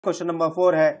Question number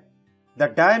 4 है the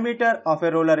diameter of a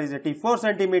roller is 84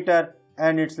 centimetre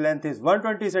and its length is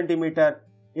 120 centimetre.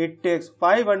 It takes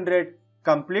 500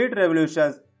 complete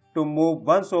revolutions to move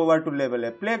once over two level A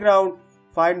playground.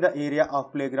 Find the area of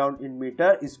playground in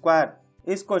metre square.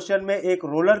 इस question में एक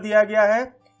roller दिया गया है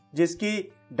जिसकी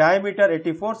diameter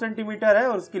 84 centimetre है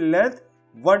और उसकी लेंथ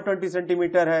 120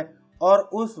 सेंटीमीटर है और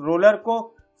उस रोलर को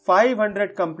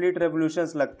 500 कंप्लीट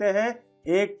रेवोल्यूशंस लगते हैं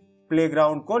एक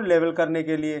प्लेग्राउंड को लेवल करने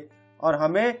के लिए. और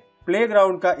हमें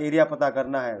प्लेग्राउंड का एरिया पता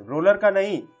करना है, रोलर का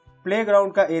नहीं,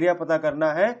 प्लेग्राउंड का एरिया पता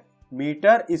करना है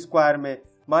मीटर स्क्वायर में.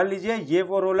 मान लीजिए ये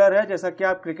वो रोलर है जैसा कि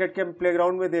आप क्रिकेट के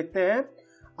प्लेग्राउंड में देखते हैं.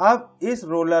 अब इस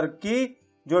रोलर की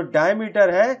जो डायमीटर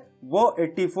है वो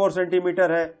 84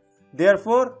 सेंटीमीटर है.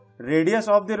 Therefore radius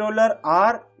of the roller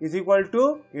r is equal to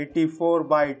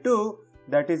 84/2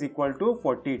 that is equal to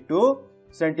 42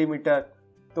 centimetre.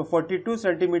 तो 42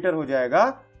 सेंटीमीटर हो जाएगा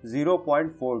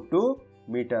 0.42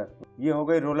 मीटर. ये हो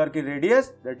गई रोलर की रेडियस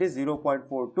दैट इज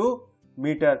 0.42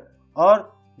 मीटर.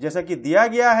 और जैसा कि दिया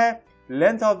गया है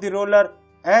length of the roller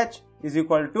h is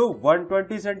equal to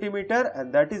 120 centimetre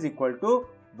and that is equal to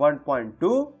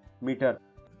 1.2 metre.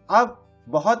 अब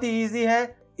बहुत ही इजी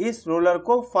है, इस रोलर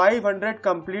को 500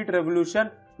 कंप्लीट रेवोल्यूशन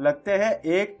लगते हैं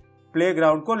एक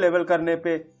प्लेग्राउंड को लेवल करने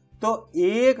पे. तो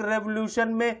एक रेवोल्यूशन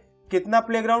में कितना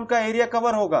प्लेग्राउंड का एरिया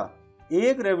कवर होगा?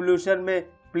 एक रेवोल्यूशन में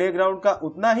प्लेग्राउंड का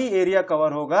उतना ही एरिया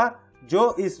कवर होगा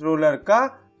जो इस रोलर का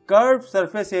कर्व्ड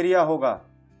सरफेस एरिया होगा.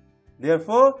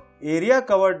 Therefore area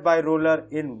covered by roller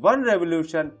in one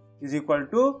revolution is equal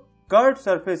to curved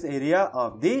surface area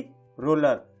of the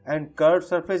roller. And curved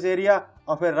surface area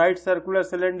of A right circular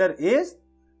cylinder is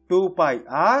 2 pi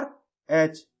r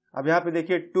h. अब यहाँ पे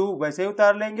देखिए 2 वैसे ही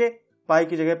उतार लेंगे, पाई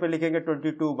की जगह पे लिखेंगे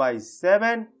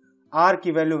 22/7. r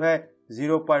की वैल्यू है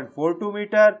 0.42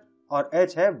 मीटर और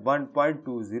h है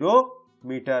 1.20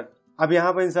 मीटर. अब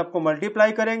यहाँ पे इन सबको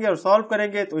मल्टीप्लाई करेंगे और सॉल्व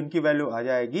करेंगे तो इनकी वैल्यू आ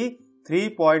जाएगी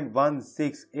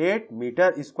 3.168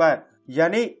 मीटर स्क्वायर.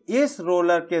 यानी इस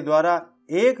रोलर के द्वारा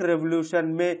एक रेवोल्यूशन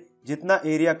में जितना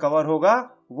एरिया कवर होगा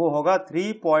वो होगा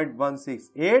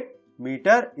 3.168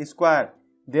 metre square.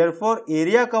 Therefore,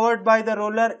 area covered by the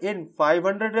roller in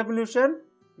 500 revolution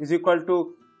is equal to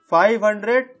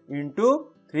 500 into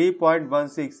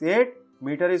 3.168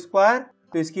 metre square.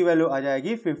 तो इसकी वैल्यू आ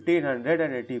जाएगी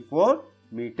 1584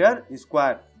 मीटर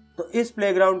स्क्वायर. तो इस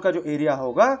प्लेग्राउंड का जो एरिया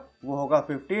होगा वो होगा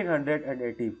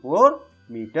 1584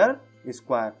 मीटर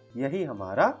स्क्वायर. यही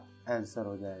हमारा आंसर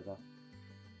हो जाएगा.